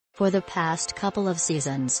For the past couple of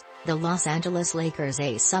seasons, the Los Angeles Lakers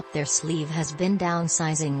ace up their sleeve has been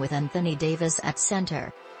downsizing with Anthony Davis at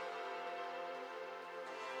center.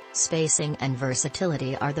 Spacing and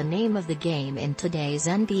versatility are the name of the game in today's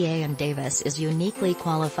NBA, and Davis is uniquely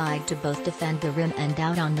qualified to both defend the rim and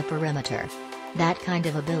out on the perimeter. That kind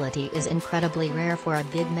of ability is incredibly rare for a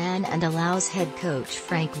big man and allows head coach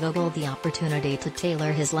Frank Vogel the opportunity to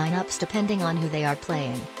tailor his lineups depending on who they are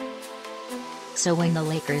playing. So when the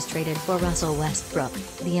Lakers traded for Russell Westbrook,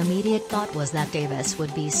 the immediate thought was that Davis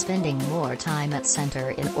would be spending more time at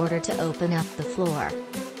center in order to open up the floor.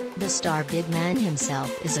 The star big man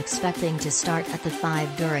himself is expecting to start at the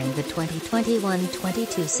 5 during the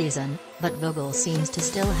 2021-22 season, but Vogel seems to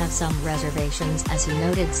still have some reservations, as he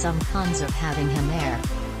noted some cons of having him there.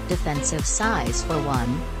 Defensive size for one,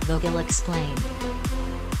 Vogel explained.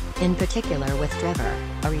 In particular with Trevor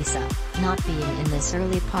Ariza not being in this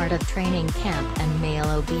early part of training camp and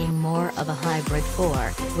Melo being more of a hybrid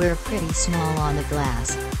 4, we're pretty small on the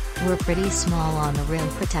glass. We're pretty small on the rim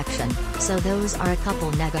protection, so those are a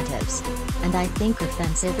couple negatives. And I think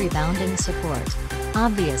offensive rebounding support.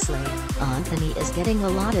 Obviously, Anthony is getting a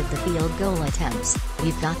lot of the field goal attempts,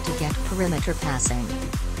 we've got to get perimeter passing.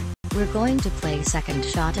 We're going to play second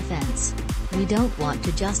shot offense. We don't want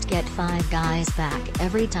to just get 5 guys back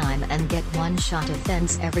every time and get one shot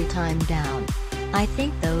offense every time down. I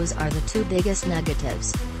think those are the 2 biggest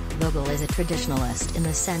negatives. Vogel is a traditionalist in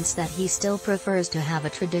the sense that he still prefers to have a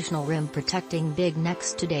traditional rim protecting big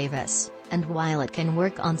next to Davis, and while it can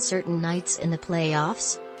work on certain nights in the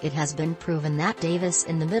playoffs, it has been proven that Davis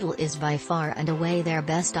in the middle is by far and away their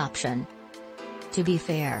best option. To be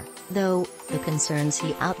fair, though, the concerns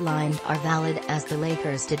he outlined are valid, as the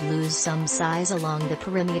Lakers did lose some size along the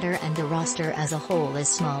perimeter and the roster as a whole is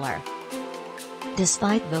smaller.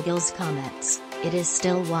 Despite Vogel's comments, it is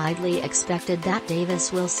still widely expected that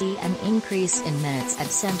Davis will see an increase in minutes at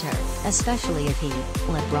center, especially if he,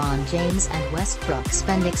 LeBron James and Westbrook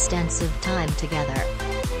spend extensive time together.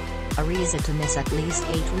 Ariza to miss at least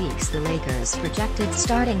 8 weeks. The Lakers' projected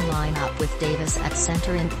starting lineup with Davis at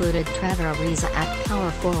center included Trevor Ariza at power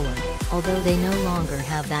forward, although they no longer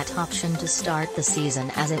have that option to start the season,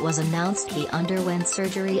 as it was announced he underwent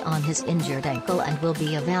surgery on his injured ankle and will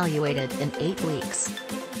be evaluated in 8 weeks.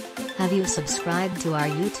 Have you subscribed to our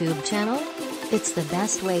YouTube channel? It's the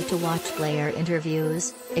best way to watch player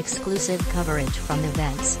interviews, exclusive coverage from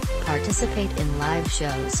events, participate in live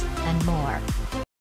shows, and more.